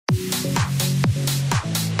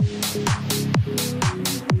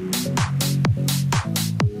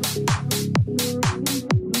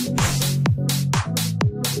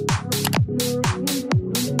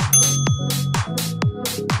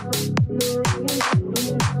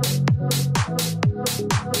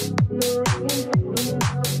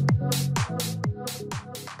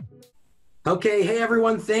Okay, hey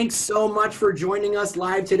everyone, thanks so much for joining us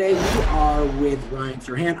live today. We are with Ryan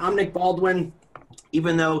Serhant. I'm Nick Baldwin,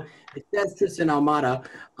 even though it says Tristan Almada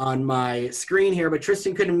on my screen here, but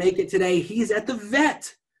Tristan couldn't make it today. He's at the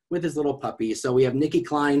vet with his little puppy. So we have Nikki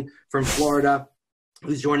Klein from Florida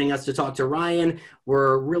who's joining us to talk to Ryan.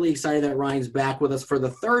 We're really excited that Ryan's back with us for the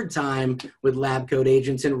third time with Lab Coat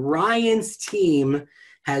Agents, and Ryan's team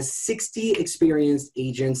has 60 experienced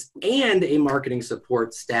agents and a marketing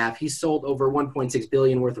support staff. He's sold over $1.6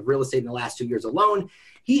 billion worth of real estate in the last 2 years alone.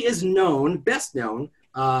 He is known, best known,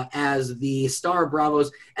 as the star of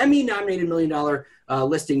Bravo's Emmy-nominated $1 Million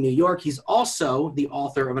Listing New York. He's also the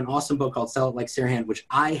author of an awesome book called Sell It Like Serhant, which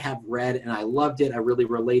I have read and I loved it. I really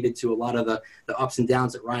related to a lot of the ups and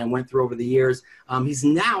downs that Ryan went through over the years. He's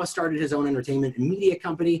now started his own entertainment and media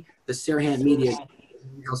company, the Serhant Media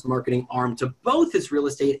house marketing arm to both his real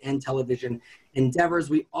estate and television endeavors.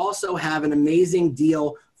 We also have an amazing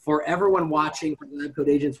deal for everyone watching for Lab Coat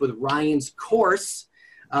Agents with Ryan's course.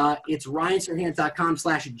 It's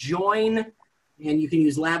ryanserhant.com/join, and you can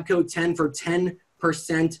use LabCode10 for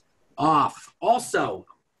 10% off. Also,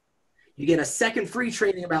 you get a second free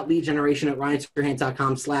training about lead generation at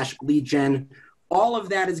ryanserhant.com/leadgen. All of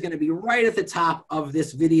that is going to be right at the top of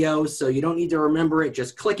this video, so you don't need to remember it.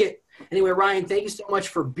 Just click it. Anyway, Ryan, thank you so much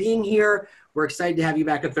for being here. We're excited to have you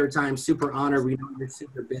back a third time. Super honored. We know you're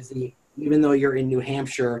super busy, even though you're in New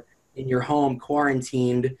Hampshire, in your home,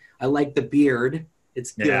 quarantined. I like the beard.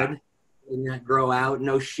 It's good. Yeah. Letting that grow out.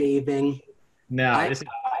 No shaving. No, I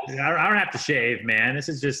don't have to shave, man. This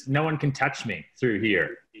is just, no one can touch me through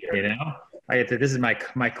here. You know, this is my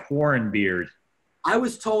quarantine beard. I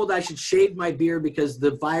was told I should shave my beard because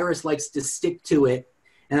the virus likes to stick to it.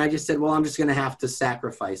 And I just said, well, I'm just going to have to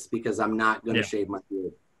sacrifice because I'm not going to shave my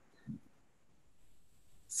beard.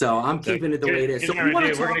 So I'm keeping it the way it is. So we're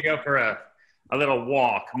going to go for a little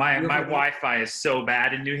walk. My Wi-Fi is so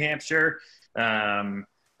bad in New Hampshire.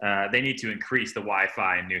 They need to increase the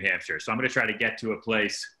Wi-Fi in New Hampshire. So I'm going to try to get to a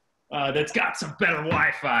place that's got some better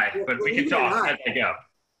Wi-Fi. But we can talk as I go.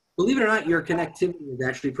 Believe it or not, your connectivity is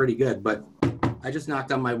actually pretty good. But I just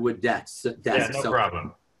knocked on my wood desk. Yeah, no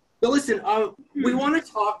problem. So listen, we want to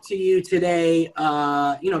talk to you today,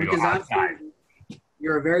 because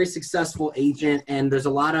you're a very successful agent and there's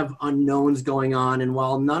a lot of unknowns going on. And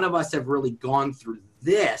while none of us have really gone through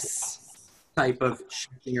this type of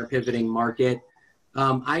shifting or pivoting market,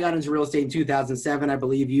 I got into real estate in 2007. I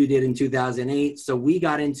believe you did in 2008. So we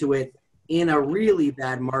got into it in a really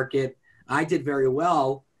bad market. I did very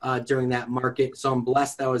well during that market. So I'm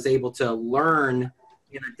blessed that I was able to learn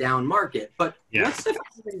in a down market. But what's the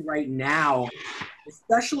feeling right now,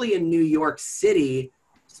 especially in New York City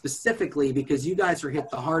specifically, because you guys are hit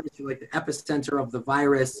the hardest, you're like the epicenter of the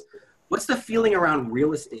virus. What's the feeling around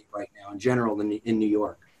real estate right now in general in New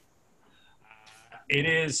York? It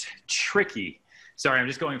is tricky. Sorry, I'm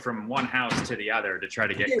just going from one house to the other to try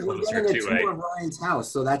to get closer to Ryan's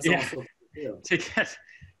house, so that's also to get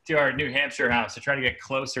to our New Hampshire house, to try to get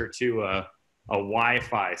closer to a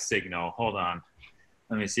Wi-Fi signal. Hold on.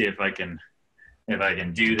 Let me see if I can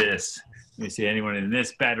do this. Let me see anyone in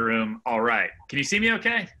this bedroom. All right. Can you see me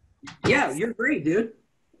okay? Yeah, you're great, dude.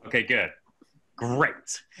 Okay, good.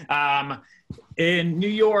 Great. In New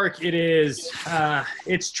York, it is,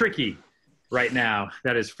 it's tricky right now.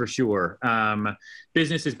 That is for sure.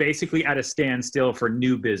 Business is basically at a standstill for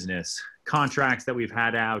new business. Contracts that we've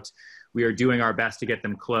had out, we are doing our best to get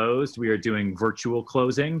them closed. We are doing virtual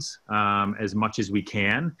closings as much as we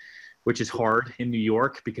can, which is hard in New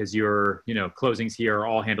York because closings here are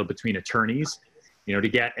all handled between attorneys. To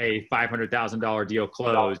get a $500,000 deal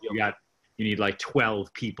closed, you need like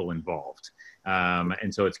 12 people involved.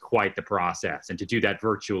 And so it's quite the process. And to do that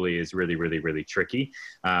virtually is really, really, really tricky.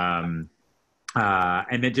 And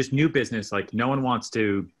then just new business, like no one wants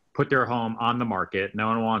to put their home on the market. No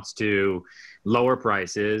one wants to lower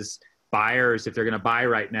prices. Buyers, if they're going to buy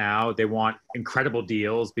right now, they want incredible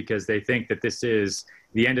deals because they think that this is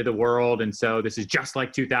the end of the world. And so this is just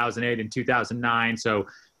like 2008 and 2009. So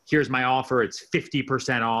here's my offer. It's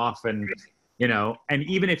 50% off. And, and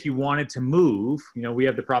even if you wanted to move, we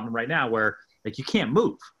have the problem right now where like you can't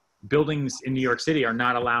move. Buildings in New York City are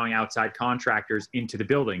not allowing outside contractors into the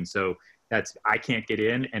building. So I can't get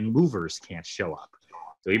in and movers can't show up.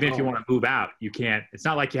 So even if you want to move out, you can't. It's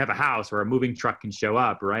not like you have a house where a moving truck can show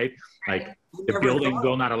up, right? Like the building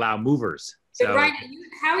will not allow movers. So, Ryan,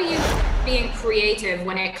 how are you being creative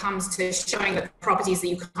when it comes to showing the properties that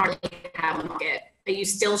you currently have on the market? Are you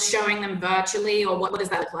still showing them virtually, or what does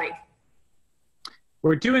that look like?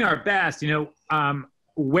 We're doing our best.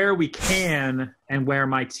 where we can and where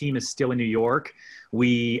my team is still in New York,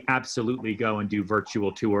 we absolutely go and do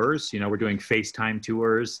virtual tours. We're doing FaceTime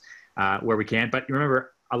tours where we can. But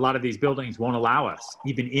remember, a lot of these buildings won't allow us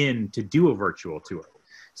even in to do a virtual tour.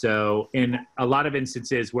 So in a lot of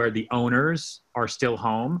instances where the owners are still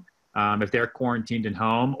home, if they're quarantined in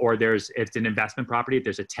home, or if it's an investment property, if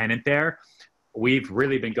there's a tenant there, we've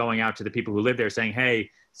really been going out to the people who live there saying, hey,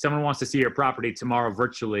 someone wants to see your property tomorrow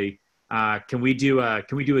virtually. Can we do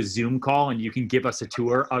a Zoom call and you can give us a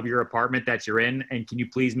tour of your apartment that you're in? And can you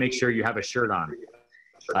please make sure you have a shirt on?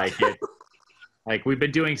 Like we've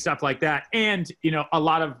been doing stuff like that. And, a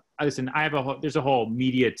lot of, listen, there's a whole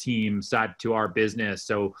media team side to our business.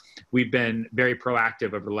 So we've been very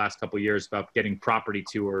proactive over the last couple of years about getting property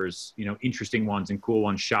tours, interesting ones and cool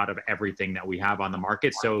ones shot of everything that we have on the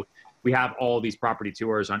market. So we have all these property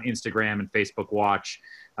tours on Instagram and Facebook Watch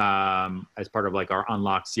as part of like our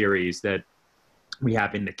Unlock series that we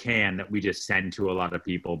have in the can that we just send to a lot of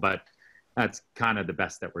people. But that's kind of the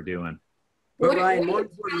best that we're doing. But Ryan, more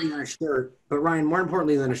importantly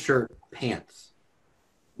than a shirt, pants.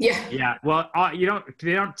 Yeah. Yeah. Well, they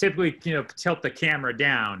don't typically, tilt the camera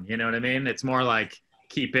down. You know what I mean? It's more like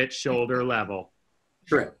keep it shoulder level.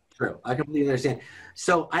 True. I completely understand.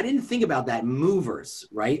 So I didn't think about that. Movers,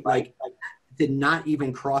 right? Like, it did not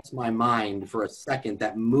even cross my mind for a second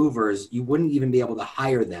that movers, you wouldn't even be able to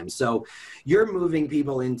hire them. So you're moving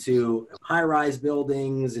people into high-rise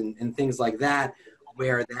buildings and things like that,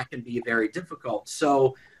 where that can be very difficult.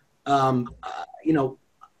 So,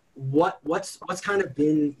 what's kind of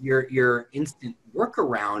been your instant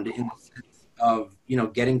workaround in the sense of,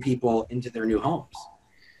 getting people into their new homes?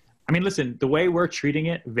 I mean, listen, the way we're treating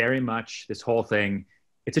it very much, this whole thing,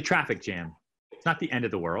 it's a traffic jam. It's not the end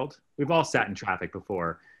of the world. We've all sat in traffic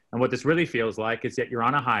before. And what this really feels like is that you're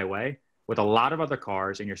on a highway with a lot of other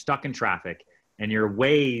cars and you're stuck in traffic, and your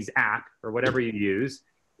Waze app or whatever you use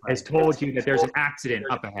has told you that there's an accident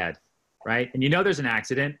up ahead, right? And there's an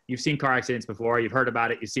accident. You've seen car accidents before. You've heard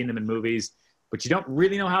about it. You've seen them in movies. But you don't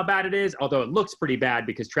really know how bad it is, although it looks pretty bad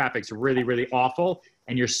because traffic's really, really awful,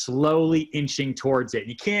 and you're slowly inching towards it.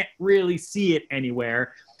 You can't really see it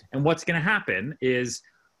anywhere. And what's going to happen is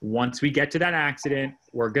once we get to that accident,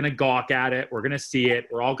 we're going to gawk at it. We're going to see it.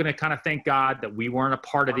 We're all going to kind of thank God that we weren't a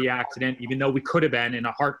part of the accident, even though we could have been in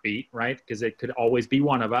a heartbeat, right? Because it could always be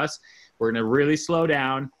one of us. We're going to really slow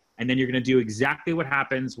down. And then you're going to do exactly what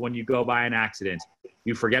happens when you go by an accident.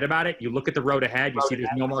 You forget about it. You look at the road ahead. You see there's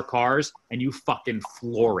no more cars, and you fucking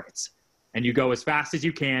floor it. And you go as fast as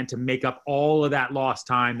you can to make up all of that lost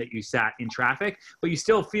time that you sat in traffic. But you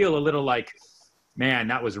still feel a little like, man,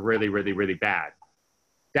 that was really, really, really bad.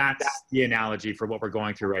 That's the analogy for what we're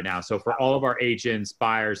going through right now. So for all of our agents,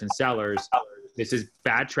 buyers, and sellers, this is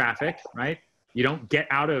bad traffic, right? You don't get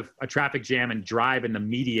out of a traffic jam and drive in the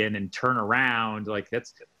median and turn around.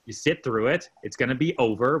 You sit through it. It's going to be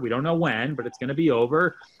over. We don't know when, but it's going to be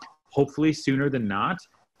over. Hopefully sooner than not.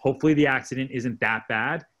 Hopefully the accident isn't that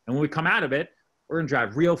bad. And when we come out of it, we're going to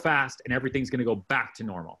drive real fast and everything's going to go back to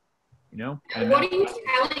normal. And what are you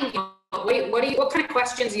telling them? What kind of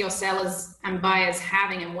questions are your sellers and buyers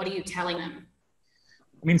having, and what are you telling them?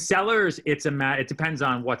 I mean, sellers, it depends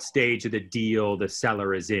on what stage of the deal the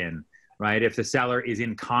seller is in, right? If the seller is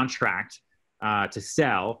in contract to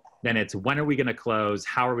sell, then it's when are we going to close?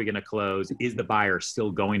 How are we going to close? Is the buyer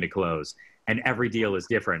still going to close? And every deal is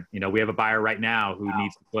different. We have a buyer right now who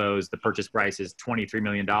needs to close. The purchase price is $23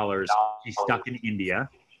 million. She's stuck in India.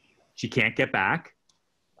 She can't get back.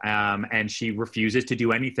 And she refuses to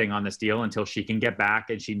do anything on this deal until she can get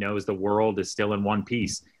back and she knows the world is still in one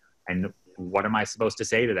piece. And what am I supposed to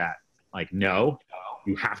say to that? Like, no,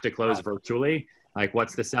 you have to close virtually. Like,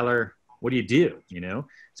 what's the seller? What do you do?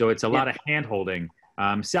 So it's a lot of hand holding.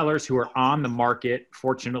 Sellers who are on the market,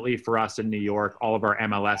 fortunately for us in New York, all of our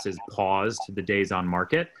MLSs paused the days on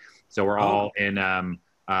market. So we're all in,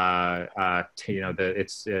 I can't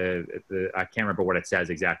remember what it says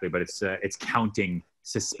exactly, but it's counting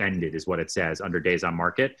suspended is what it says under days on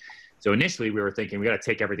market. So initially we were thinking we got to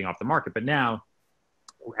take everything off the market, but now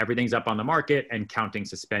everything's up on the market and counting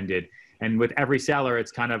suspended. And with every seller,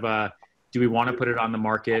 it's kind of do we want to put it on the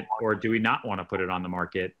market or do we not want to put it on the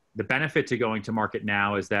market? The benefit to going to market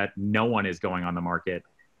now is that no one is going on the market.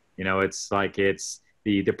 It's like it's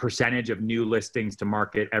the percentage of new listings to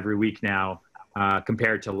market every week now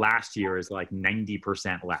compared to last year is like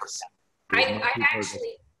 90% less.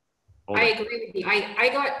 I agree with you. I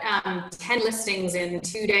got 10 listings in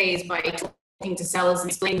 2 days by talking to sellers and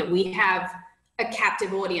explaining that we have a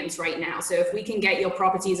captive audience right now. So if we can get your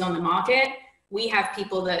properties on the market, we have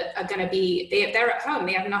people that are going to be, they're at home.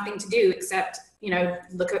 They have nothing to do except,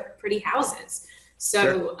 look at pretty houses.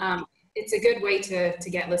 So it's a good way to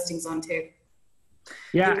get listings on too.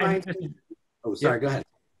 Yeah. Oh, sorry. Go ahead.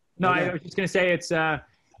 No, I was just going to say it's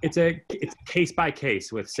case by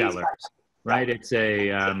case with sellers, right?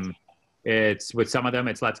 It's with some of them,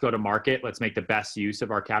 it's let's go to market. Let's make the best use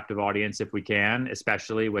of our captive audience if we can,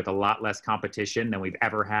 especially with a lot less competition than we've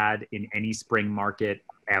ever had in any spring market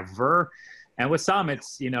ever. And with some,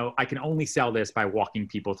 it's, you know, I can only sell this by walking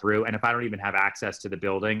people through. And if I don't even have access to the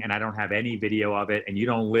building and I don't have any video of it and you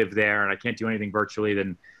don't live there and I can't do anything virtually,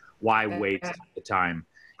 then why waste the time?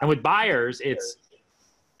 And with buyers, it's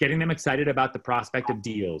getting them excited about the prospect of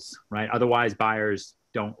deals, right? Otherwise, buyers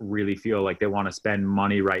don't really feel like they want to spend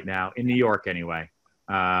money right now in New York anyway.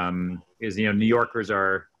 New Yorkers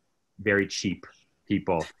are very cheap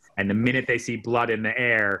people. And the minute they see blood in the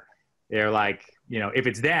air, they're like, you know, if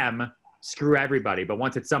it's them, screw everybody. But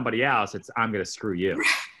once it's somebody else, I'm going to screw you.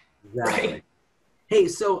 Exactly. Right. Hey,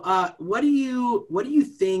 so what do you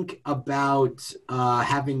think about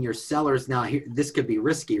having your sellers now? Here, this could be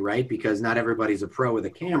risky, right? Because not everybody's a pro with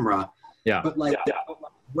a camera. Yeah. But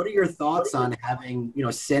what are your thoughts on having, you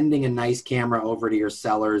know, sending a nice camera over to your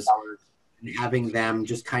sellers and having them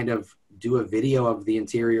just kind of do a video of the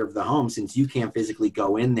interior of the home since you can't physically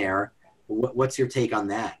go in there? What's your take on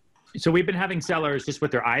that? So we've been having sellers just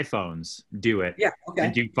with their iPhones do it. Yeah. Okay.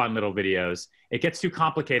 And do fun little videos. It gets too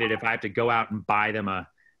complicated if I have to go out and buy them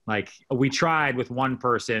we tried with one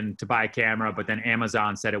person to buy a camera, but then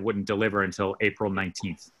Amazon said it wouldn't deliver until April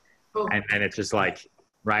 19th. Oh. And it's just like,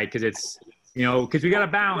 right. Cause it's, you know, because we got to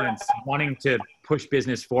balance wanting to push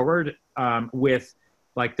business forward with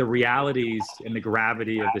like the realities and the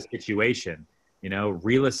gravity of the situation. You know,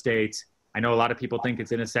 real estate, I know a lot of people think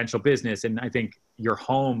it's an essential business, and I think your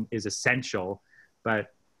home is essential, but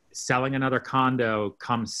selling another condo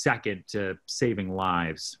comes second to saving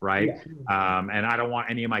lives, right? Yeah. And I don't want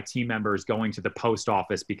any of my team members going to the post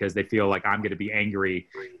office because they feel like I'm going to be angry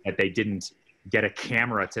that they didn't get a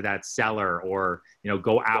camera to that seller or, you know,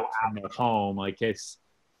 go out from their home. Like it's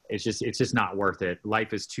just not worth it.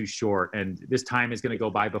 Life is too short. And this time is going to go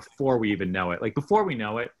by before we even know it. Like before we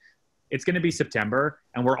know it, it's going to be September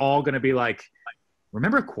and we're all going to be like,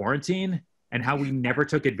 remember quarantine and how we never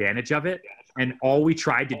took advantage of it? And all we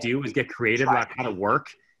tried to do was get creative about how to work.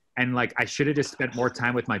 And like, I should have just spent more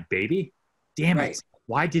time with my baby. Damn it.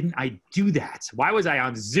 Why didn't I do that? Why was I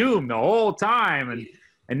on Zoom the whole time?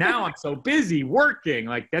 And now I'm so busy working.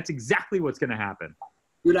 Like that's exactly what's going to happen.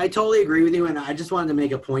 Dude, I totally agree with you. And I just wanted to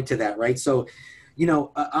make a point to that, right? So, you know,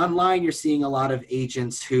 online, you're seeing a lot of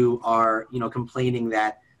agents who are, you know, complaining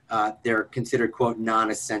that they're considered, quote,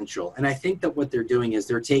 non-essential. And I think that what they're doing is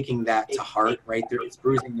they're taking that to heart, right? It's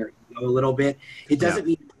bruising their ego a little bit. It doesn't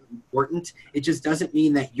mean it's important. It just doesn't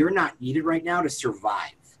mean that you're not needed right now to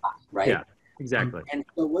survive, right? Yeah, exactly. And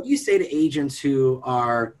so what do you say to agents who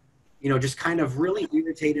are, you know, just kind of really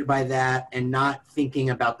irritated by that and not thinking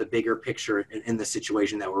about the bigger picture in the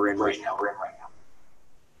situation that we're in right now?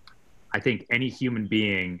 I think any human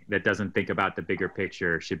being that doesn't think about the bigger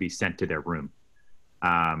picture should be sent to their room.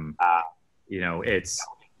 You know, it's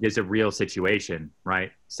a real situation,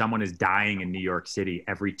 right? Someone is dying in New York City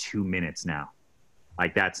every 2 minutes now.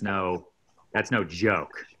 Like that's no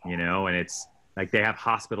joke, you know, and it's like they have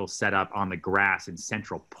hospitals set up on the grass in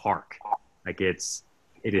Central Park. Like it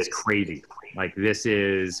is crazy. Like this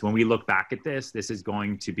is, when we look back at this is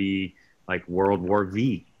going to be like World War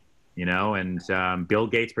V, you know, and Bill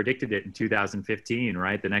Gates predicted it in 2015,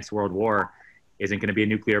 right? The next World War isn't going to be a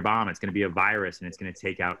nuclear bomb. It's going to be a virus and it's going to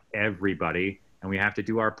take out everybody. And we have to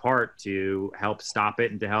do our part to help stop it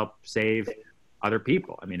and to help save other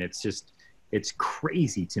people. I mean, it's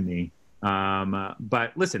crazy to me.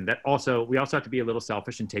 But listen, we also have to be a little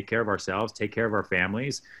selfish and take care of ourselves, take care of our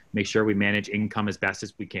families, make sure we manage income as best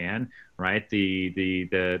as we can, right?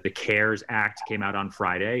 The CARES Act came out on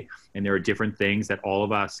Friday, and there are different things that all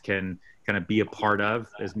of us can kind of be a part of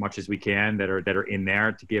as much as we can that are in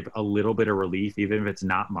there to give a little bit of relief, even if it's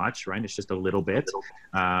not much, right? It's just a little bit.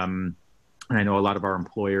 And I know a lot of our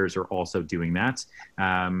employers are also doing that.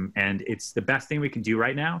 And it's the best thing we can do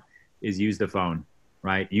right now is use the phone.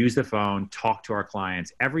 Right? Use the phone, talk to our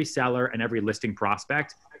clients. Every seller and every listing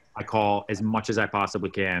prospect, I call as much as I possibly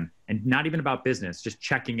can. And not even about business, just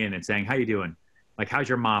checking in and saying, how you doing? Like, how's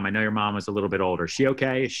your mom? I know your mom is a little bit older. Is she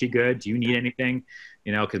okay? Is she good? Do you need anything?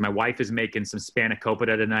 You know, because my wife is making some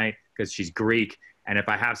spanakopita tonight because she's Greek. And if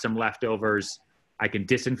I have some leftovers, I can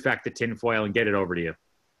disinfect the tinfoil and get it over to you.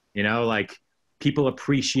 You know, like people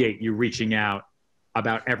appreciate you reaching out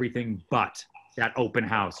about everything but that open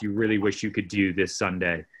house you really wish you could do this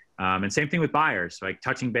Sunday. And same thing with buyers, like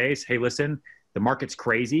touching base. Hey, listen, the market's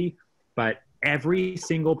crazy, but every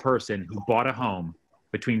single person who bought a home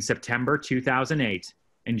between September 2008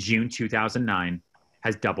 and June 2009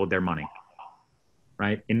 has doubled their money,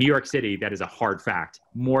 right? In New York City, that is a hard fact,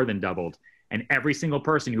 more than doubled. And every single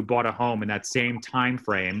person who bought a home in that same time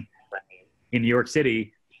frame in New York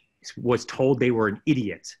City was told they were an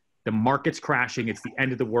idiot. The market's crashing. It's the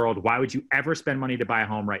end of the world. Why would you ever spend money to buy a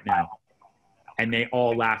home right now? And they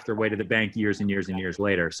all laughed their way to the bank years and years and years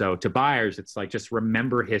later. So to buyers, it's like, just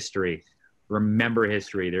remember history. Remember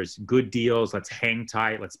history. There's good deals. Let's hang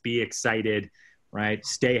tight. Let's be excited, right?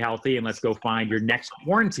 Stay healthy, and let's go find your next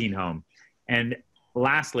quarantine home. And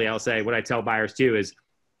lastly, I'll say what I tell buyers too is,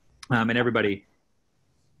 and everybody,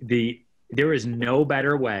 there is no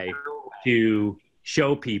better way to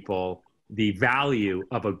show people the value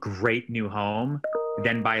of a great new home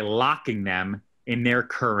than by locking them in their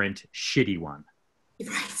current shitty one.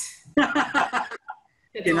 Right.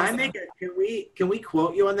 Can I make it? Can we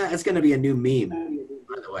quote you on that? It's going to be a new meme,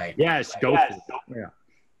 by the way. Yes, go for it. Yeah.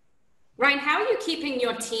 Ryan, how are you keeping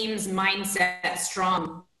your team's mindset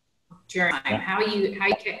strong during time? How are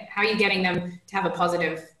you getting them to have a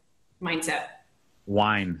positive mindset?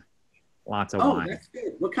 Wine, lots of wine. That's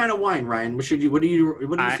good. What kind of wine, Ryan? What do you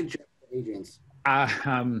suggest to agents?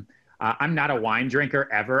 I'm not a wine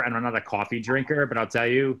drinker ever, and I'm not a coffee drinker. But I'll tell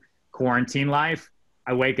you, quarantine life.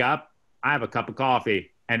 I wake up, I have a cup of coffee,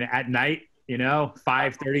 and at night,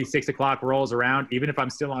 5:30, 6 o'clock rolls around. Even if I'm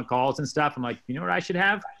still on calls and stuff, I'm like, you know what I should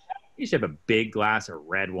have? You should have a big glass of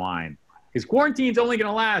red wine, because quarantine's only going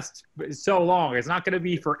to last so long. It's not going to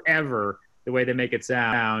be forever the way they make it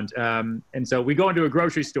sound. And so we go into a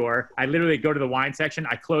grocery store. I literally go to the wine section.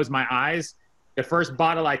 I close my eyes. The first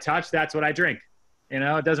bottle I touch, that's what I drink.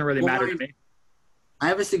 It doesn't really matter to me. I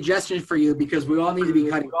have a suggestion for you, because we all need to be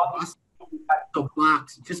cutting costs. So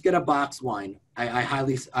just get a box wine. I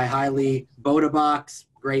highly Boda box.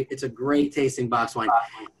 Great. It's a great tasting box wine.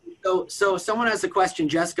 So someone has a question,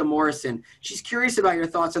 Jessica Morrison. She's curious about your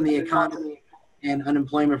thoughts on the economy and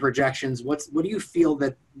unemployment projections. What do you feel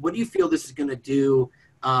this is going to do?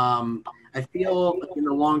 I feel in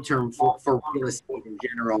the long term for real estate in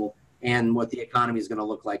general, and what the economy is going to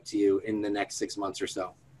look like to you in the next 6 months or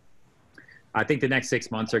so. I think the next 6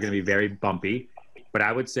 months are going to be very bumpy, but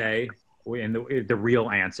I would say, and the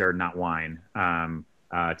real answer, not wine,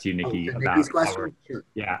 to you, Nikki,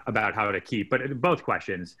 about how to keep. But both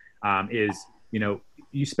questions is,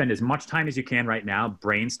 you spend as much time as you can right now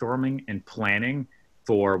brainstorming and planning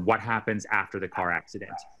for what happens after the car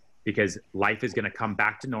accident, because life is going to come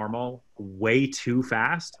back to normal way too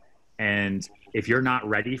fast. And if you're not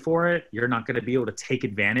ready for it, you're not going to be able to take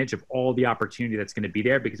advantage of all the opportunity that's going to be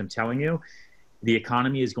there, because I'm telling you, the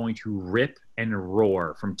economy is going to rip and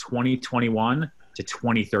roar from 2021 to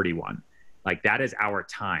 2031. Like, that is our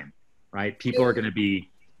time, right? People are going to be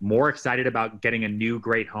more excited about getting a new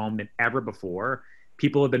great home than ever before.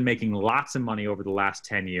 People have been making lots of money over the last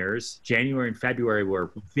 10 years. January and February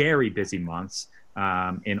were very busy months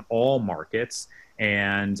in all markets.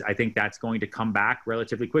 And I think that's going to come back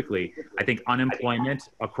relatively quickly. I think unemployment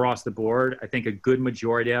across the board, I think a good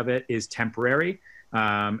majority of it is temporary.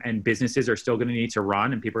 And businesses are still going to need to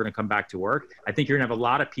run, and people are going to come back to work. I think you're going to have a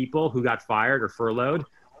lot of people who got fired or furloughed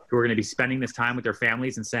who are going to be spending this time with their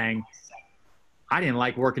families and saying, I didn't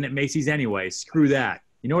like working at Macy's anyway. Screw that.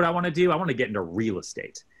 You know what I want to do? I want to get into real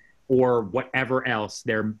estate or whatever else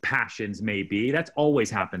their passions may be. That's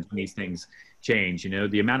always happens when these things change.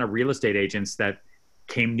 The amount of real estate agents that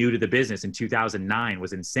came new to the business in 2009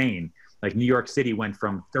 was insane. Like, New York City went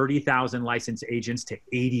from 30,000 licensed agents to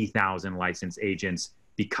 80,000 licensed agents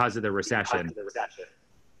because of the recession.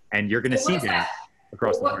 And you're going to see that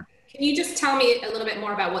across the board. Can you just tell me a little bit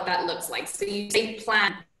more about what that looks like? So you say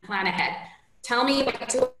plan ahead. Tell me like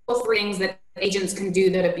 2 or 3 things that agents can do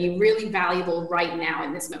that would be really valuable right now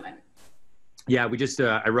in this moment. Yeah, we just,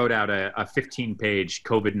 I wrote out a 15-page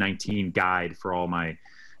COVID-19 guide for all my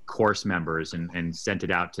course members and sent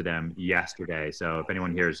it out to them yesterday. So if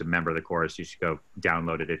anyone here is a member of the course, you should go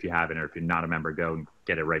download it if you haven't, or if you're not a member, go and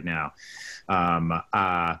get it right now.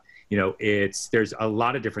 There's a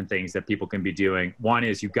lot of different things that people can be doing. One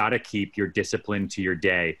is, you got to keep your discipline to your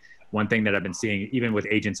day. One thing that I've been seeing, even with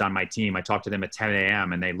agents on my team, I talk to them at 10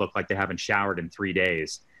 a.m. and they look like they haven't showered in 3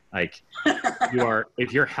 days. Like,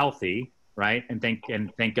 if you're healthy, right? And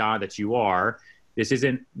thank God that you are. This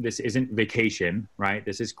isn't vacation, right?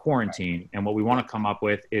 This is quarantine. And what we want to come up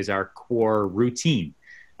with is our core routine.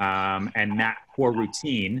 And that core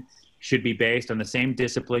routine should be based on the same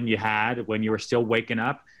discipline you had when you were still waking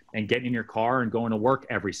up and getting in your car and going to work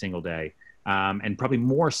every single day. And probably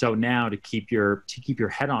more so now to keep your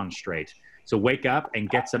head on straight. So wake up and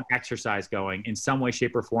get some exercise going in some way,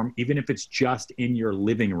 shape, or form, even if it's just in your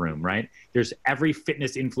living room, right? There's every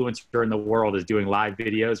fitness influencer in the world is doing live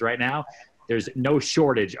videos right now. There's no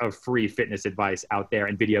shortage of free fitness advice out there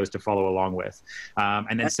and videos to follow along with.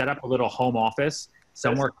 And then set up a little home office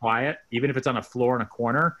somewhere quiet, even if it's on a floor in a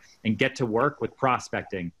corner, and get to work with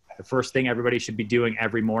prospecting. The first thing everybody should be doing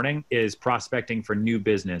every morning is prospecting for new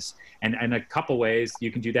business. And a couple ways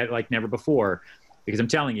you can do that like never before. Because I'm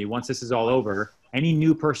telling you, once this is all over, any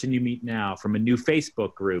new person you meet now from a new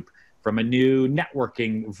Facebook group, from a new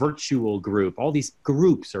networking virtual group, all these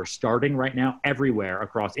groups are starting right now everywhere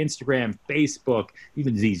across Instagram, Facebook,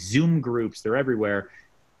 even these Zoom groups, they're everywhere.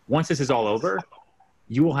 Once this is all over,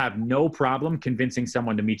 you will have no problem convincing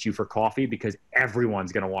someone to meet you for coffee because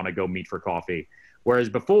everyone's going to want to go meet for coffee. Whereas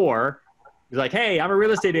before, it's like, hey, I'm a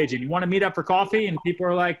real estate agent. You want to meet up for coffee? And people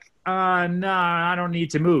are like, no, I don't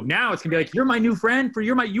need to move. Now it's gonna be like, you're my new friend.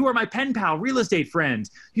 You are my pen pal, real estate friend.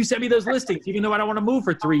 You sent me those listings, even though I don't want to move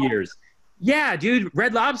for 3 years. Yeah, dude,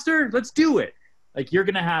 Red Lobster, let's do it. Like, you're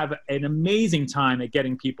gonna have an amazing time at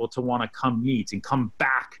getting people to want to come meet and come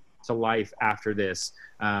back to life after this.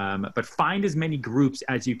 But find as many groups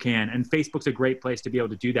as you can. And Facebook's a great place to be able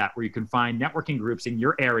to do that, where you can find networking groups in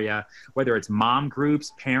your area, whether it's mom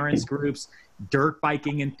groups, parents groups, dirt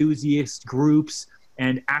biking enthusiast groups,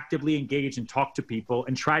 and actively engage and talk to people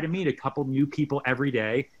and try to meet a couple new people every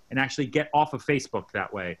day and actually get off of Facebook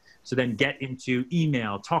that way. So then get into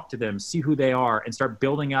email, talk to them, see who they are, and start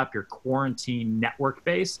building up your quarantine network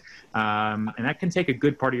base. And that can take a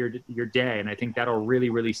good part of your day. And I think that'll really,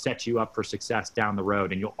 really set you up for success down the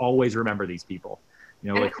road. And you'll always remember these people.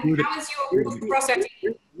 You know, like how is your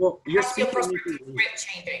prospecting? How's your prospecting script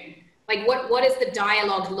changing? Like, what is the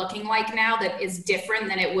dialogue looking like now that is different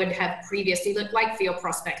than it would have previously looked like for your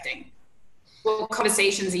prospecting? What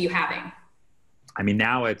conversations are you having? I mean,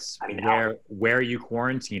 now it's where are you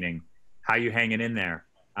quarantining? How are you hanging in there?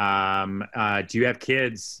 Do you have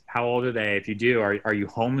kids? How old are they? If you do, are you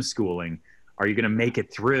homeschooling? Are you going to make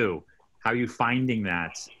it through? How are you finding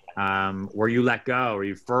that? Were you let go? Are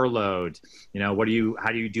you furloughed? You know, how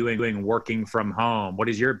are you doing working from home? What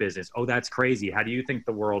is your business? Oh, that's crazy. How do you think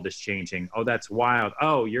the world is changing? Oh, that's wild.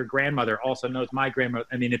 Oh, your grandmother also knows my grandmother.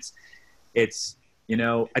 I mean, it's, you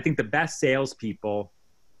know, I think the best salespeople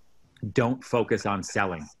don't focus on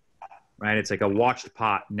selling, right? It's like a watched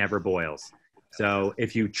pot never boils. So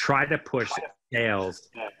if you try to push sales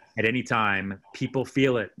at any time, people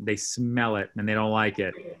feel it, they smell it, and they don't like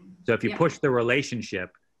it. So if you push the relationship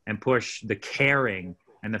and push the caring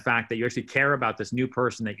and the fact that you actually care about this new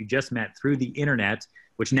person that you just met through the internet,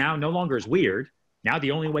 which now no longer is weird. Now the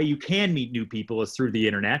only way you can meet new people is through the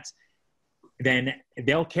internet. Then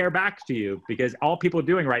they'll care back to you, because all people are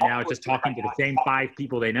doing right now is just talking to the same 5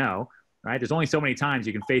 people they know, right? There's only so many times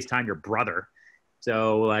you can FaceTime your brother.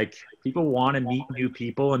 So like, people want to meet new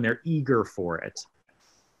people and they're eager for it.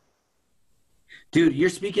 Dude, you're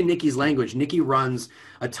speaking Nikki's language. Nikki runs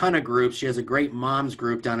a ton of groups. She has a great moms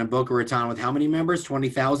group down in Boca Raton with how many members?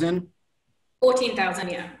 20,000? 14,000,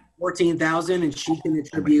 yeah. 14,000, and she can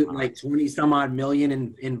attribute like 20 some odd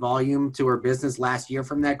million in volume to her business last year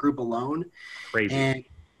from that group alone. Crazy. And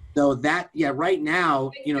so that, yeah, right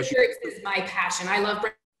now, you know, groups is my passion. I love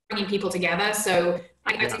bringing people together. So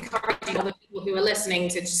I encourage other people who are listening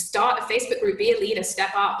to just start a Facebook group, be a leader,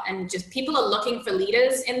 step up, and just people are looking for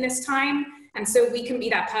leaders in this time. And so we can be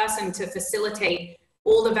that person to facilitate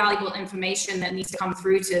all the valuable information that needs to come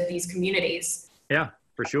through to these communities. Yeah,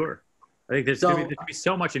 for sure. I think there's going to be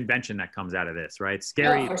so much invention that comes out of this, right?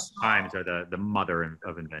 Scary times are the mother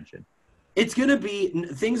of invention. It's going to be,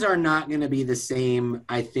 things are not going to be the same,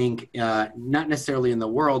 I think, not necessarily in the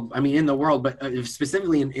world. I mean, in the world, but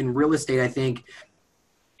specifically in real estate, I think,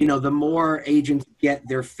 you know, the more agents get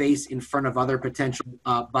their face in front of other potential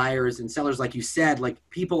buyers and sellers, like you said, like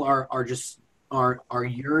people are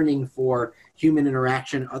yearning for human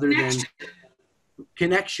interaction other than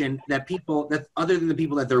connection, that other than the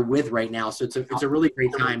people that they're with right now. So it's a really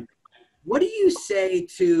great time. What do you say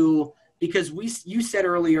to, because you said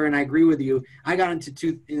earlier, and I agree with you, I got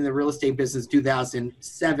in the real estate business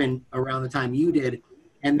 2007, around the time you did,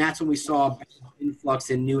 and that's when we saw an influx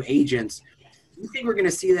in new agents. Do you think we're going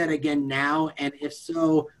to see that again now? And if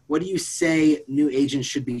so, what do you say new agents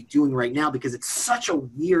should be doing right now? Because it's such a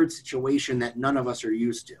weird situation that none of us are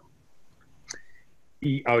used to.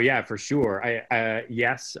 Oh yeah, for sure.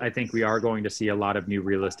 Yes, I think we are going to see a lot of new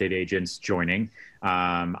real estate agents joining.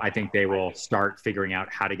 I think they will start figuring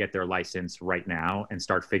out how to get their license right now and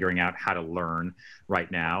start figuring out how to learn right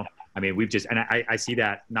now. I mean, I see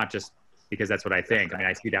that not just because that's what I think. I mean,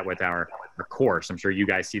 I see that with our course. I'm sure you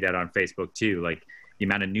guys see that on Facebook too. Like, the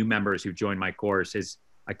amount of new members who've joined my course is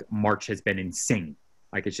like March has been insane.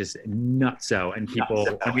 Like it's just nuts. So, and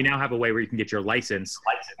we now have a way where you can get your license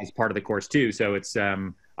as part of the course too. So it's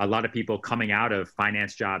a lot of people coming out of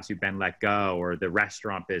finance jobs who've been let go, or the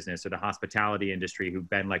restaurant business or the hospitality industry who've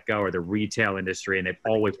been let go, or the retail industry, and they've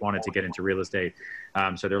always wanted to get into real estate.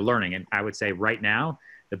 So they're learning. And I would say right now,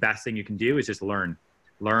 the best thing you can do is just learn,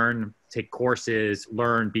 take courses,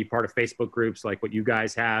 be part of Facebook groups like what you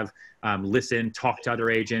guys have, listen, talk to other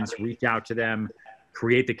agents, reach out to them,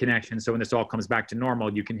 create the connection. So when this all comes back to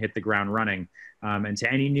normal, you can hit the ground running. And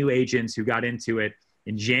to any new agents who got into it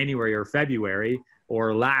in January or February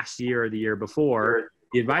or last year or the year before,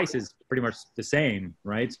 the advice is pretty much the same,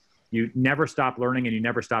 right? You never stop learning and you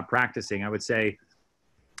never stop practicing. I would say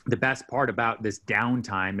the best part about this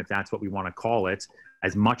downtime, if that's what we want to call it,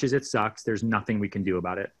 as much as it sucks, there's nothing we can do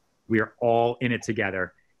about it. We are all in it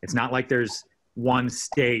together. It's not like there's one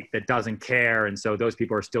state that doesn't care, and so those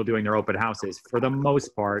people are still doing their open houses. For the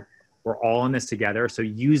most part, we're all in this together. So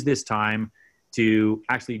use this time to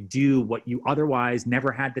actually do what you otherwise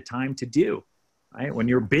never had the time to do, right? When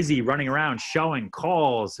you're busy running around, showing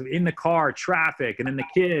calls, in the car, traffic, and then the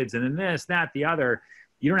kids, and then this, that, the other,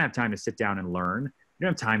 you don't have time to sit down and learn. You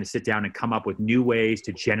don't have time to sit down and come up with new ways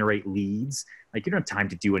to generate leads. Like, you don't have time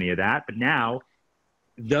to do any of that. But now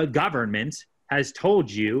the government has told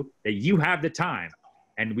you that you have the time,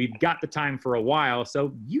 and we've got the time for a while,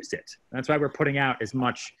 so use it. That's why we're putting out as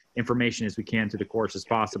much information as we can to the course as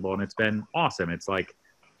possible, and it's been awesome. It's like,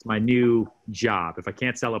 it's my new job. If I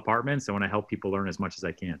can't sell apartments, I want to help people learn as much as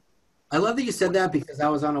I can. I love that you said that, because I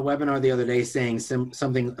was on a webinar the other day saying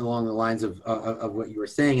something along the lines of what you were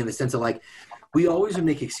saying, in the sense of like, we always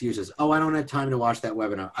make excuses. Oh, I don't have time to watch that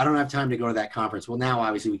webinar. I don't have time to go to that conference. Well, now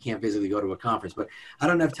obviously we can't physically go to a conference, but I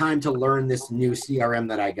don't have time to learn this new CRM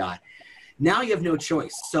that I got. Now you have no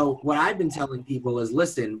choice. So what I've been telling people is,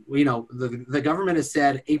 listen, you know, the government has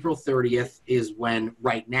said April 30th is when,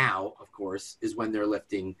 right now, of course, is when they're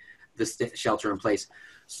lifting the shelter in place.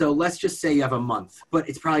 So let's just say you have a month, but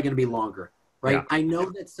it's probably going to be longer. Right. Yeah. I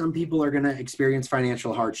know that some people are going to experience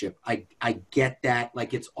financial hardship. I get that.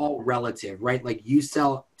 Like, it's all relative, right? Like, you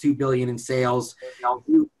sell $2 billion in sales,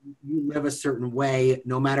 you live a certain way,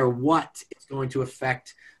 no matter what, it's going to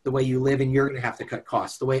affect the way you live, and you're going to have to cut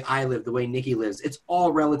costs. The way I live, the way Nikki lives, it's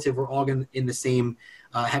all relative. We're all going in the same,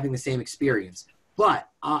 having the same experience. But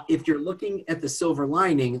if you're looking at the silver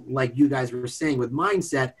lining, like you guys were saying with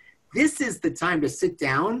mindset, this is the time to sit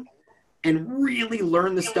down and really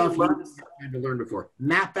learn the stuff you had to learn before.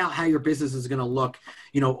 Map out how your business is going to look,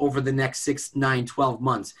 you know, over the next 6, 9, 12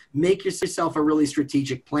 months. Make yourself a really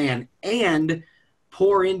strategic plan, and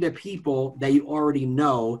pour into people that you already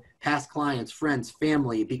know, past clients, friends,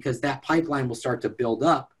 family, because that pipeline will start to build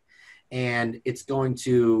up, and it's going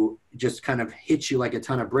to just kind of hit you like a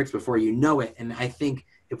ton of bricks before you know it. And I think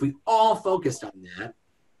if we all focused on that,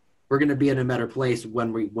 we're going to be in a better place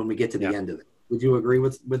when we get to the end of it. Would you agree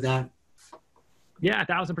with that? Yeah,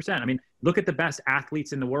 1,000%. I mean, look at the best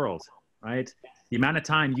athletes in the world, right? The amount of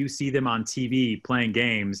time you see them on TV playing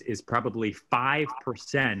games is probably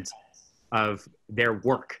 5% of their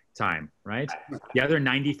work time, right? The other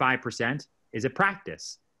 95% is a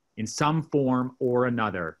practice in some form or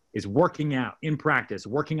another, is working out in practice,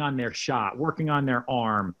 working on their shot, working on their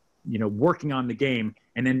arm, you know, working on the game.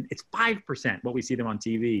 And then it's 5% what we see them on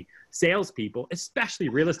TV. Salespeople, especially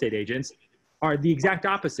real estate agents, are the exact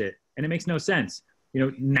opposite. And it makes no sense. You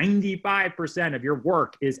know, 95% of your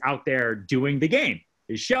work is out there doing the game,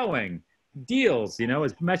 is showing deals, you know,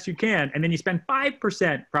 as much as you can. And then you spend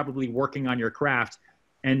 5% probably working on your craft.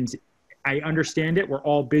 And I understand it. We're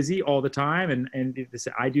all busy all the time. And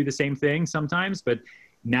I do the same thing sometimes, but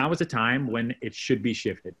now is a time when it should be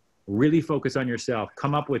shifted. Really focus on yourself.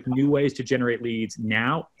 Come up with new ways to generate leads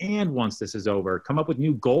now and once this is over. Come up with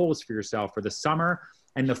new goals for yourself for the summer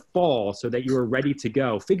and the fall, so that you are ready to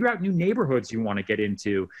go. Figure out new neighborhoods you want to get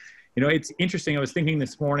into. You know, it's interesting. I was thinking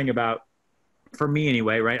this morning about, for me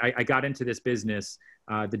anyway, right? I got into this business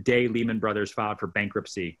the day Lehman Brothers filed for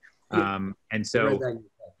bankruptcy. And so, so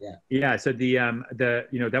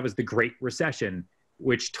you know, that was the Great Recession,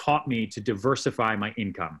 which taught me to diversify my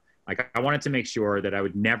income. Like, I wanted to make sure that I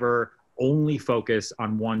would never only focus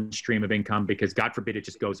on one stream of income, because God forbid it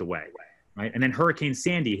just goes away, right? And then Hurricane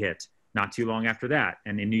Sandy hit not too long after that.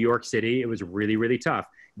 And in New York City, it was really, really tough.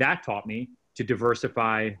 That taught me to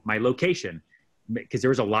diversify my location, because there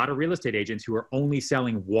was a lot of real estate agents who were only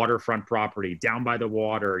selling waterfront property down by the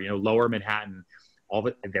water, you know, lower Manhattan. All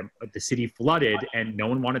the city flooded, and no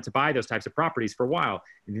one wanted to buy those types of properties for a while.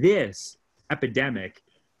 This epidemic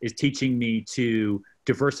is teaching me to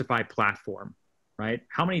diversify platform. right?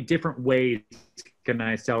 How many different ways can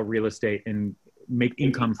I sell real estate and make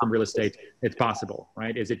income from real estate? It's possible,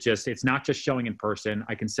 right? It's not just showing in person.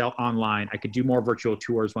 I can sell online. I could do more virtual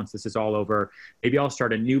tours once this is all over. Maybe I'll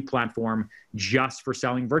start a new platform just for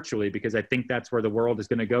selling virtually, because I think that's where the world is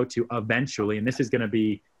going to go to eventually. And this is going to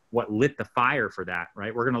be what lit the fire for that,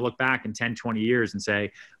 right? We're going to look back in 10, 20 years and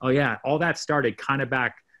say, oh yeah, all that started kind of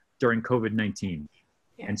back during COVID-19.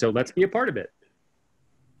 Yeah. And so let's be a part of it.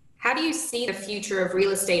 How do you see the future of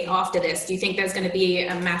real estate after this? Do you think there's going to be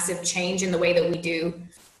a massive change in the way that we do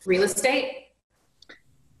real estate?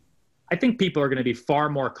 I think people are going to be far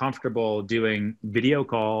more comfortable doing video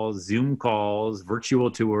calls, Zoom calls,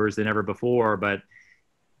 virtual tours than ever before, but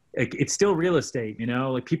it's still real estate, you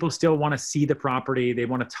know, like people still want to see the property. They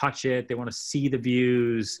want to touch it. They want to see the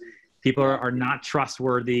views. People are not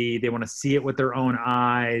trustworthy. They want to see it with their own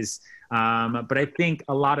eyes. But I think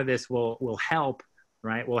a lot of this will help,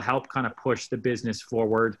 right? Will help kind of push the business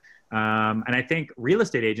forward. And I think real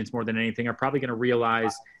estate agents more than anything are probably going to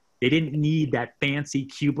realize they didn't need that fancy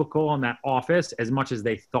cubicle in that office as much as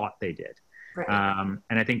they thought they did. Right.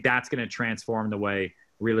 And I think that's going to transform the way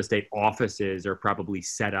real estate offices are probably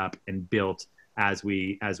set up and built as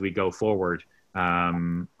we go forward.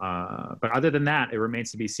 But other than that, it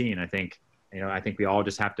remains to be seen. I think we all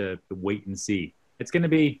just have to wait and see. It's going to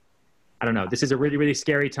be, I don't know, this is a really, really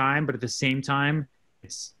scary time, but at the same time,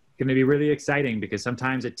 it's going to be really exciting, because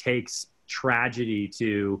sometimes it takes tragedy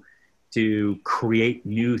to create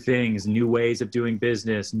new things, new ways of doing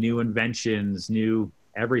business, new inventions, new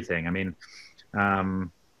everything. I mean,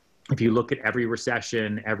 if you look at every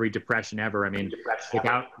recession, every depression ever, I mean,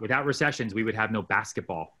 without recessions, we would have no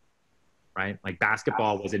basketball, right? Like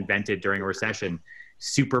basketball was invented during a recession.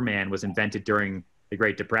 Superman was invented during the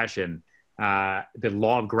Great Depression. The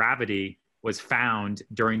law of gravity was found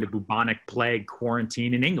during the bubonic plague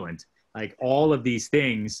quarantine in England. Like all of these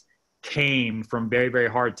things came from very, very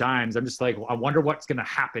hard times. I'm just like, I wonder what's going to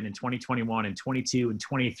happen in 2021 and 22 and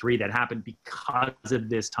 23 that happened because of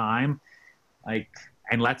this time. Like,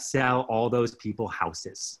 and let's sell all those people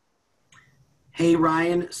houses. Hey,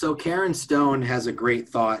 Ryan. So Karen Stone has a great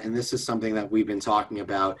thought, and this is something that we've been talking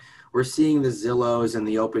about. We're seeing the Zillows and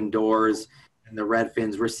the Open Doors and the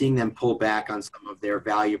Redfins. We're seeing them pull back on some of their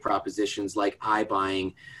value propositions like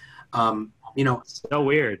iBuying. You know, so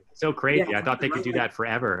weird, so crazy. Yeah, I thought they could do that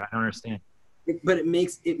forever. I don't understand. But it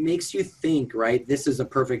makes you think, right? This is a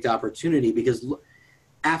perfect opportunity, because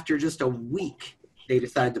after just a week, they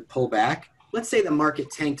decided to pull back. Let's say the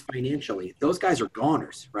market tanked financially. Those guys are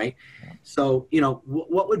goners, right? So, you know,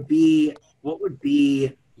 what would be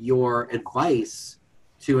your advice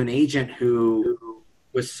to an agent who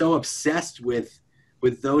was so obsessed with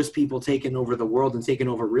those people taking over the world and taking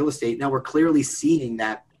over real estate? Now we're clearly seeing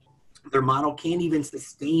that their model can't even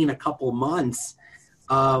sustain a couple months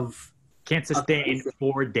of can't sustain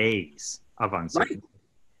 4 days of uncertainty. Right.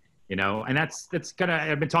 You know, and that's kind of,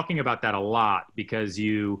 I've been talking about that a lot, because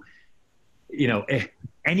you know,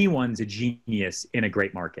 anyone's a genius in a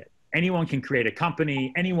great market. Anyone can create a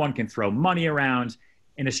company. Anyone can throw money around.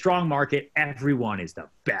 In a strong market, everyone is the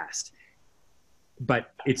best.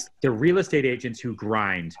 But it's the real estate agents who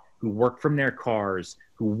grind, who work from their cars,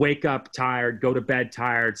 who wake up tired, go to bed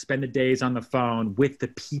tired, spend the days on the phone with the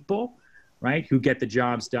people, right, who get the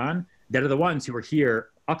jobs done, that are the ones who are here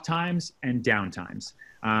up times and down times.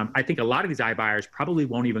 I think a lot of these iBuyers probably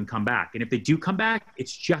won't even come back. And if they do come back,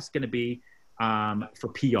 it's just going to be for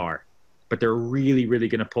PR. But they're really, really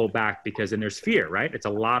going to pull back, because then there's fear, right? It's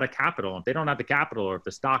a lot of capital. If they don't have the capital, or if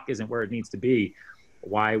the stock isn't where it needs to be,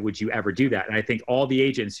 why would you ever do that? And I think all the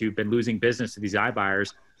agents who've been losing business to these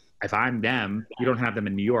iBuyers, if I'm them, you don't have them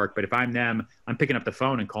in New York, but if I'm them, I'm picking up the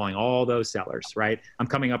phone and calling all those sellers, right? I'm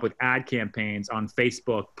coming up with ad campaigns on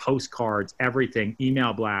Facebook, postcards, everything,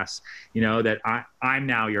 email blasts, you know, that I'm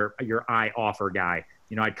now your I offer guy.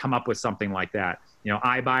 You know, I'd come up with something like that. You know,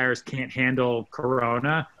 iBuyers can't handle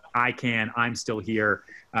Corona. I can, I'm still here.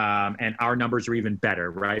 And our numbers are even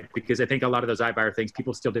better, right? Because I think a lot of those iBuyer things,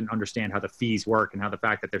 people still didn't understand how the fees work, and how the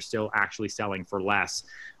fact that they're still actually selling for less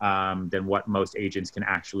than what most agents can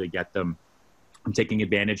actually get them. I'm taking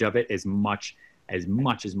advantage of it as much as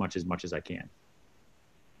I can.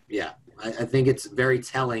 Yeah, I think it's very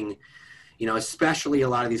telling, you know, especially a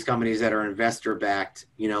lot of these companies that are investor backed,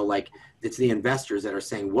 you know, like it's the investors that are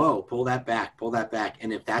saying, whoa, pull that back, pull that back.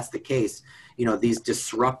 And if that's the case, you know, these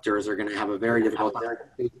disruptors are going to have a very difficult time.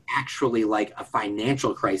 It's actually like a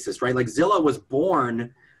financial crisis, right? Like Zillow was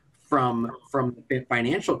born from the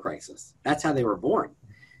financial crisis. That's how they were born.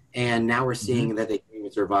 And now we're seeing that they can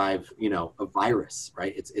can survive, you know, a virus,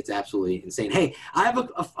 right? It's absolutely insane. Hey, I have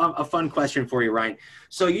a fun question for you, Ryan.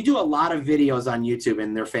 So you do a lot of videos on YouTube,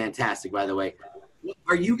 and they're fantastic, by the way.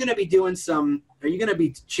 Are you going to be doing are you going to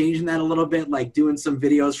be changing that a little bit, like doing some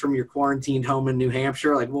videos from your quarantined home in New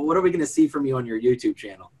Hampshire? Like, well, what are we going to see from you on your YouTube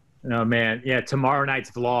channel? Oh, man. Yeah, tomorrow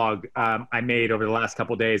night's vlog I made over the last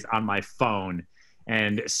couple of days on my phone,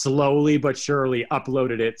 and slowly but surely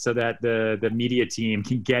uploaded it so that the media team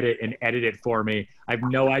can get it and edit it for me. I have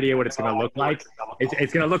no idea what it's going to look like.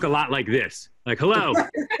 It's going to look a lot like this. Like, hello,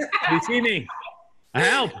 you see me?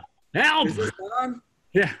 Help, help.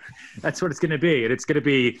 Yeah, that's what it's going to be. And it's going to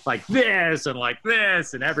be like this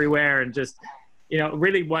and everywhere, and just, you know,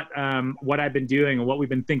 really what I've been doing and what we've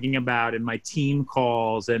been thinking about in my team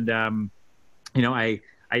calls. And, you know, I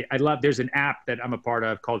love, there's an app that I'm a part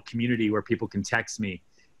of called Community where people can text me.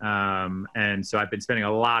 And so I've been spending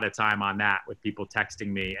a lot of time on that with people texting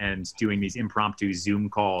me and doing these impromptu Zoom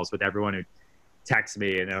calls with everyone who texts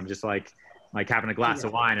me. And I'm just like having a glass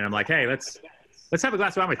of wine, and I'm like, hey, let's have a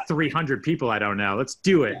glass of wine with 300 people I don't know. Let's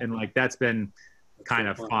do it. And like, that's been kind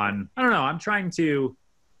of fun. I don't know.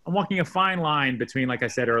 I'm walking a fine line between, like I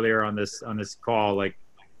said earlier on this call, like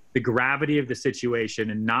the gravity of the situation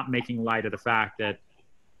and not making light of the fact that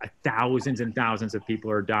thousands and thousands of people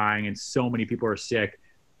are dying and so many people are sick,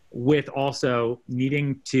 with also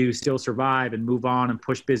needing to still survive and move on and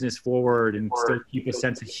push business forward and still keep a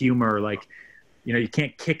sense of humor. Like, you know, you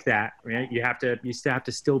can't kick that, right? You still have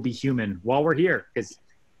to still be human while we're here, because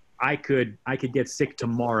I could get sick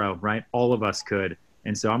tomorrow, right? All of us could.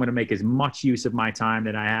 And so I'm going to make as much use of my time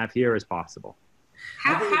that I have here as possible.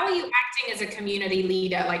 How are you acting as a community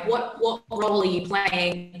leader? Like, what role are you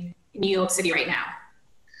playing in New York City right now?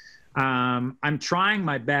 I'm trying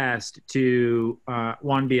my best to,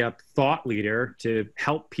 be a thought leader to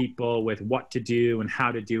help people with what to do and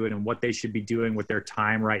how to do it and what they should be doing with their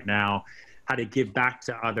time right now, how to give back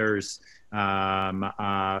to others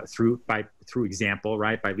through example,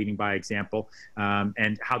 right? By leading by example,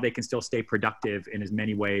 and how they can still stay productive in as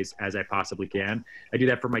many ways as I possibly can. I do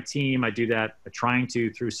that for my team. I do that trying to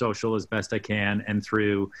through social as best I can, and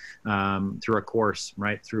through a course,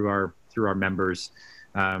 right? Through our members.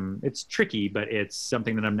 It's tricky, but it's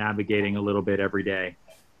something that I'm navigating a little bit every day.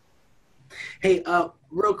 Hey,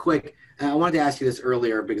 real quick, I wanted to ask you this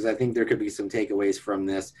earlier because I think there could be some takeaways from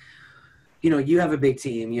this. You know, you have a big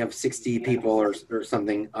team, you have 60 people or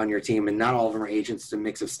something on your team, and not all of them are agents. It's a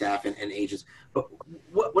mix of staff and agents. But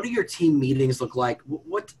what do your team meetings look like?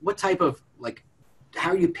 What type of, like, how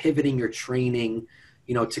are you pivoting your training,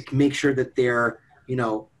 you know, to make sure that they're, you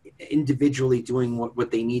know, individually doing what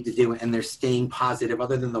they need to do and they're staying positive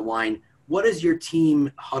other than the wine? What does your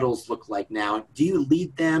team huddles look like now? Do you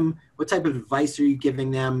lead them? What type of advice are you giving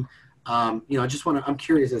them? You know, I'm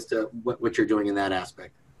curious as to what you're doing in that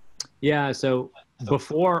aspect. Yeah. So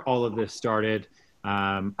before all of this started,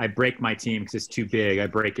 I break my team because it's too big. I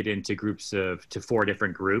break it into groups to 4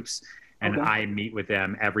 different groups, and okay. I meet with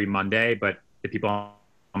them every Monday, but the people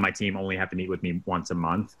on my team only have to meet with me once a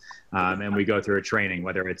month. And we go through a training,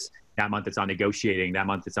 whether it's that month it's on negotiating, that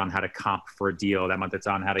month it's on how to comp for a deal, that month it's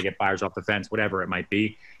on how to get buyers off the fence, whatever it might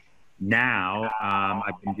be. Now,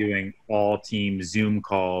 I've been doing all team Zoom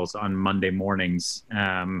calls on Monday mornings.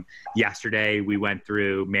 Yesterday, we went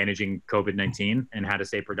through managing COVID-19 and how to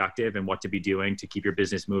stay productive and what to be doing to keep your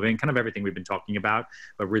business moving, kind of everything we've been talking about,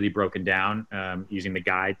 but really broken down using the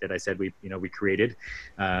guide that I said we created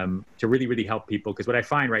to really, really help people. Because what I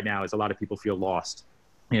find right now is a lot of people feel lost.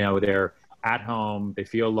 You know, they're at home, they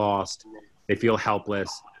feel lost, they feel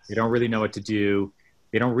helpless, they don't really know what to do.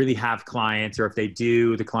 They don't really have clients, or if they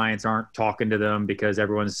do, the clients aren't talking to them because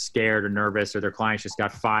everyone's scared or nervous, or their clients just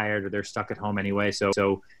got fired, or they're stuck at home anyway.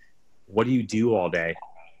 So what do you do all day?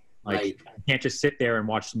 Like, right. You can't just sit there and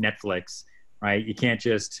watch Netflix, right? You can't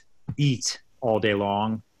just eat all day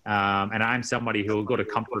long. And I'm somebody who will go to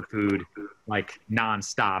comfort food like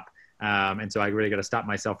nonstop. And so I really got to stop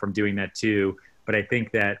myself from doing that too. But I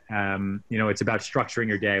think that, it's about structuring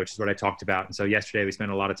your day, which is what I talked about. And so yesterday we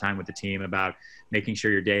spent a lot of time with the team about making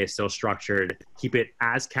sure your day is still structured, keep it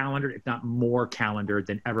as calendared, if not more calendared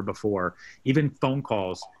than ever before. Even phone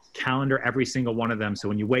calls, calendar every single one of them. So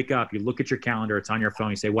when you wake up, you look at your calendar, it's on your phone,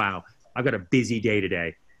 you say, wow, I've got a busy day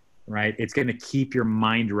today, right? It's going to keep your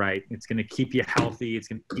mind right. It's going to keep you healthy. It's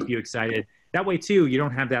going to keep you excited. That way too, you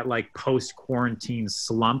don't have that like post-quarantine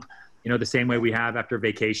slump. You know, the same way we have after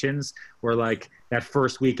vacations, where like that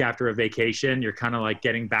first week after a vacation, you're kind of like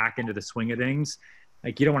getting back into the swing of things.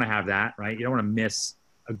 Like, you don't want to have that, right? You don't want to miss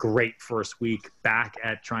a great first week back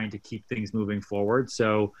at trying to keep things moving forward.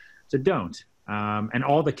 So don't. And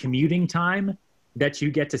all the commuting time, that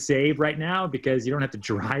you get to save right now because you don't have to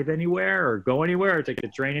drive anywhere or go anywhere or take the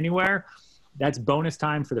train anywhere. That's bonus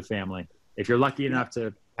time for the family. If you're lucky enough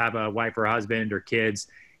to have a wife or husband or kids,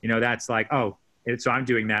 you know, that's like, oh, so I'm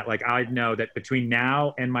doing that. Like, I know that between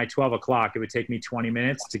now and my 12 o'clock, it would take me 20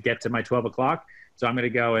 minutes to get to my 12 o'clock. So I'm going to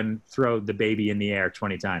go and throw the baby in the air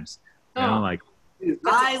 20 times. You know, like, dude,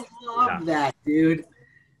 I love that, dude.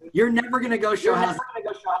 You're never going to go show house.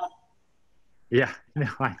 Yeah, no,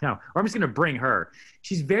 I know. Or I'm just going to bring her.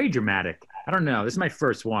 She's very dramatic. I don't know. This is my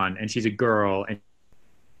first one, and she's a girl. And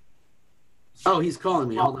oh, he's calling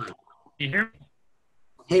me. Hold on. Can you hear me?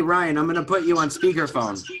 Hey, Ryan, I'm going to put you on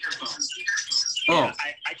speakerphone. Yeah,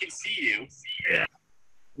 I can see you. Yeah.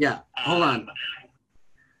 Yeah, hold on.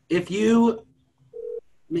 If you...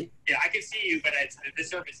 Yeah, I can see you, but the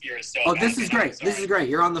service here is so Oh, bad. this is great. This is great.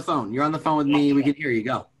 You're on the phone. You're on the phone with me. We can hear you.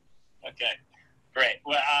 Go. Okay, great.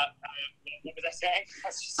 Well, what was I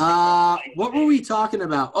saying? What were we talking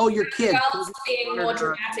about? Oh, your kid. Girls being more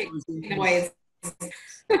dramatic in ways.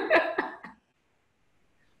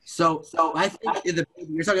 So I think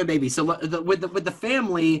you're talking about baby. So with the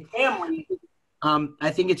family,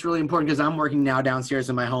 I think it's really important because I'm working now downstairs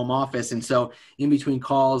in my home office, and so in between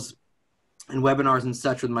calls and webinars and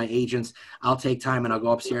such with my agents, I'll take time and I'll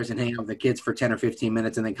go upstairs and hang out with the kids for 10 or 15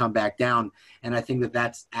 minutes and then come back down. And I think that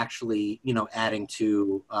that's actually, you know, adding to,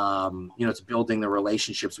 you know, it's building the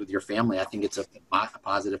relationships with your family. I think it's a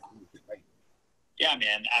positive. Yeah,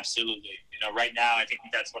 man, absolutely. You know, right now, I think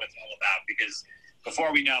that's what it's all about, because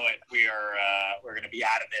before we know it, we're going to be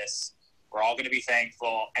out of this. We're all going to be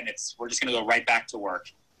thankful, and we're just going to go right back to work.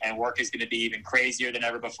 And work is going to be even crazier than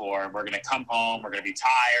ever before. We're going to come home. We're going to be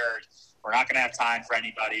tired. We're not going to have time for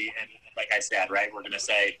anybody. And like I said, right, we're going to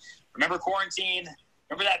say, remember quarantine?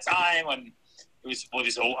 Remember that time when it was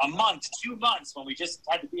a month, 2 months, when we just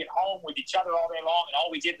had to be at home with each other all day long, and all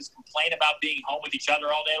we did was complain about being home with each other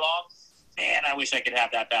all day long? Man, I wish I could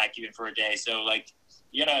have that back even for a day. So, like,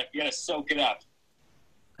 you gotta soak it up.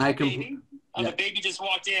 The baby just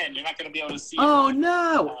walked in. You're not going to be able to see her. Oh,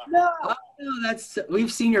 no. Oh, no,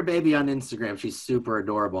 we've seen your baby on Instagram. She's super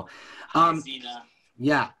adorable. Zena.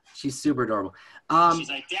 Yeah, she's super adorable. She's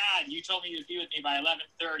like, Dad, you told me to be with me by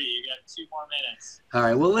 11:30. You got 2 more minutes. All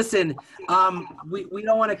right. Well, listen, we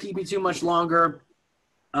don't want to keep you too much longer.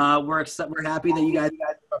 We're happy that you guys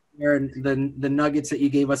are up here, and the nuggets that you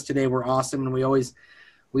gave us today were awesome. And we always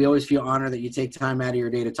feel honored that you take time out of your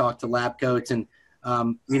day to talk to lab coats and,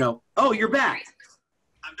 you know, oh, you're back.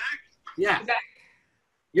 I'm back. Yeah.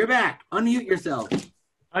 You're back. Unmute yourself.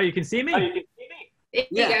 Oh, you can see me? There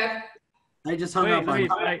you go. I just hung up on you.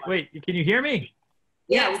 Wait, can you hear me?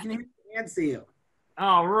 Yeah, we can hear you and see you.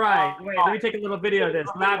 All right. Wait, let me take a little video of this.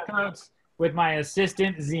 Lab coats with my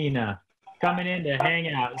assistant, Zena, coming in to hang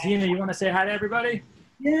out. Zena, you want to say hi to everybody?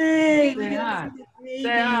 Yay! Say hi.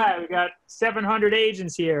 Say hi. We got 700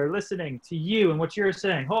 agents here listening to you and what you're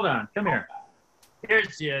saying. Hold on. Come here. Here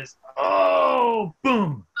she is. Oh,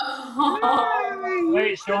 boom.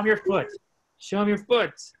 Wait, show him your foot. Show him your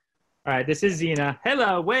foot. All right, this is Zena.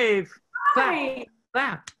 Hello, wave. Hi.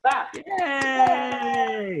 Clap. Clap.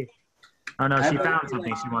 Yay. Oh, no, she found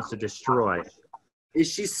something she wants to destroy.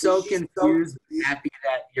 Is she so confused and happy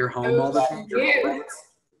that you're home all the time?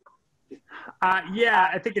 Yeah,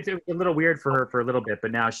 I think it's a little weird for her for a little bit,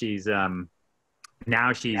 but now she's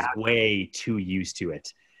way too used to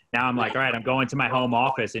it. Now I'm like, all right, I'm going to my home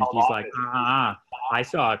office, and she's like, I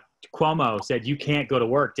saw Cuomo said you can't go to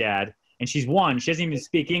work, Dad. And she's one. She doesn't even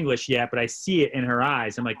speak English yet, but I see it in her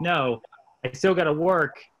eyes. I'm like, no, I still got to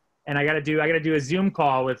work, and I got to do a Zoom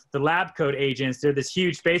call with the lab coat agents. They're this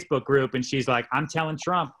huge Facebook group, and she's like, I'm telling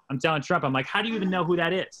Trump. I'm like, how do you even know who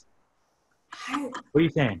that is? What are you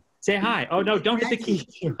saying? Say hi. Oh no, don't hit the key.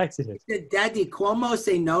 She likes it. Daddy, Cuomo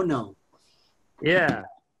say no. Yeah.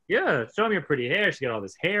 Yeah, show me your pretty hair. She got all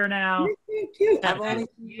this hair now. You're cute. I've only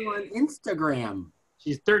seen you on Instagram.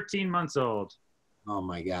 She's 13 months old. Oh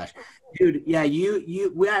my gosh, dude. Yeah,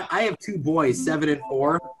 I have 2 boys, 7 and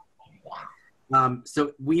 4.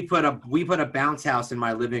 So we put a bounce house in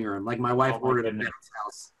my living room. Like my wife ordered a bounce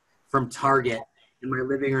house from Target, and my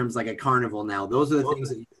living room's like a carnival now. Those are the things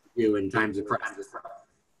that you can do in times of crisis.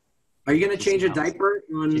 Are you gonna change a diaper?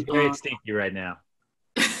 She's very stinky right now.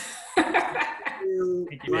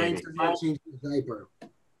 Diaper.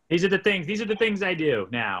 These are the things I do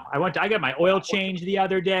now. I got my oil changed the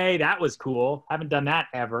other day. That was cool. I haven't done that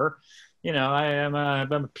ever. You know, I'm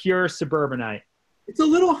a pure suburbanite. It's a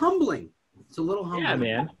little humbling. Yeah,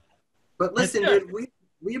 man. But listen, dude,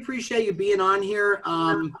 we appreciate you being on here.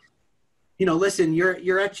 You know, listen,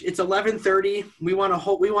 it's 11:30. We want to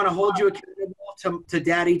hold you accountable to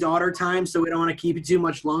daddy-daughter time, so we don't want to keep you too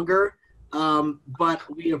much longer. but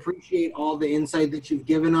we appreciate all the insight that you've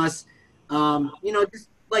given us. Just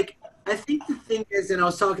like, I think the thing is, and I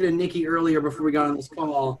was talking to Nikki earlier before we got on this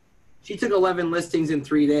call, she took 11 listings in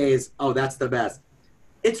 3 days. Oh, that's the best.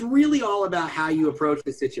 It's really all about how you approach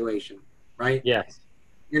the situation, right? Yes.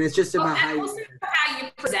 And it's just about how you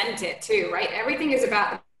present it too, right? Everything is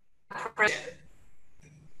about everything.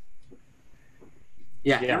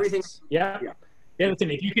 Yeah. Listen,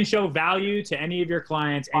 if you can show value to any of your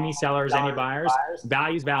clients, any sellers, any buyers,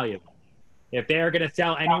 value's value. If they're going to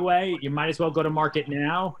sell anyway, you might as well go to market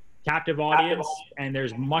now, captive audience, and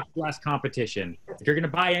there's much less competition. If you're going to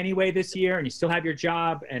buy anyway this year and you still have your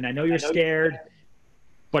job, and I know you're scared,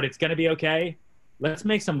 but it's going to be okay, let's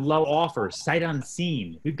make some low offers, sight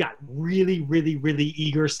unseen. We've got really, really, really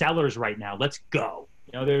eager sellers right now. Let's go.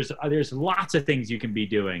 There's lots of things you can be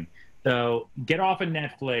doing. So get off of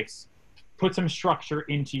Netflix, put some structure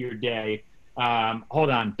into your day. Hold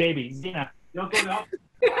on, baby. Zena, don't go now.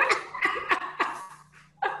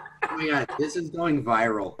 Oh my God, this is going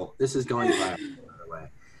viral. This is going viral, by the way.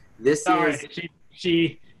 This is...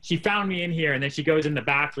 She found me in here, and then she goes in the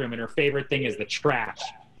bathroom, and her favorite thing is the trash.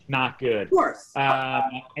 Not good. Of course.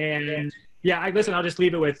 And yeah, listen, I'll just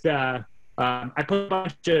leave it with, I put a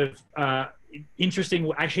bunch of interesting,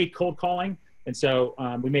 I hate cold calling. And so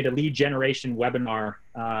we made a lead generation webinar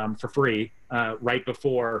for free right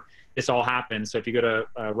before this all happened. So if you go to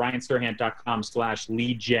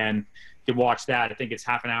ryanserhant.com/lead-gen, you can watch that. I think it's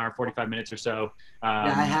half an hour, 45 minutes or so.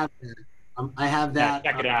 Yeah, I have that.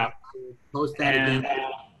 Check it out. Post that again.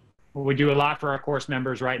 We do a lot for our course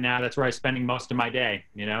members right now. That's where I'm spending most of my day.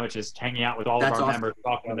 It's just hanging out with all of our members,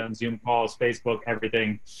 talking to them, Zoom calls, Facebook,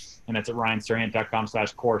 everything. And that's at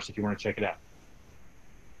ryanserhant.com/course if you want to check it out.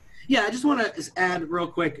 Yeah, I just want to add real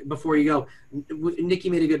quick before you go. Nikki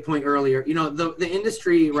made a good point earlier. The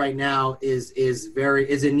industry right now is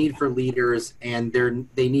in need for leaders, and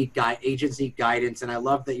they need agency guidance. And I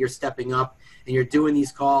love that you're stepping up and you're doing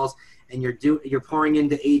these calls, and you're pouring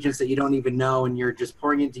into agents that you don't even know, and you're just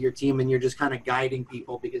pouring into your team, and you're just kind of guiding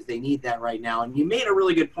people because they need that right now. And you made a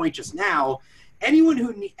really good point just now. Anyone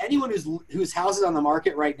whose house is on the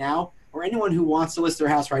market right now, or anyone who wants to list their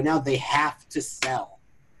house right now, they have to sell.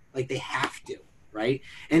 Like, they have to, right?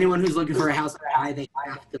 Anyone who's looking for a house to buy, they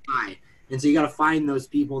have to buy. And so you got to find those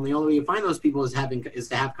people, and the only way you find those people is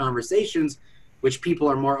to have conversations, which people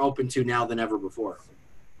are more open to now than ever before.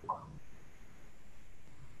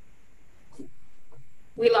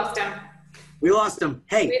 We lost him.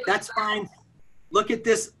 Hey, that's fine. Look at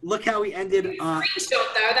this. Look how we ended. Screenshot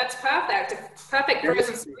though. That's perfect. Perfect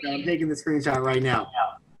frozen screen. I'm taking the screenshot right now.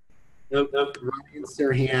 Ryan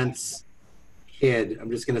Serhant's kid.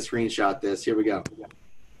 I'm just going to screenshot this. Here we go.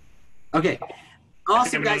 Okay.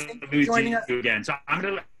 Awesome, guys. Thank you for joining us again. So I'm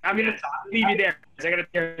gonna leave you there because I got to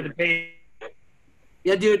tear the page.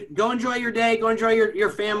 Yeah, dude. Go enjoy your day. Go enjoy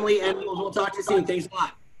your family, and we'll talk to you soon. Thanks a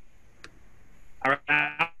lot. All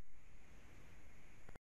right.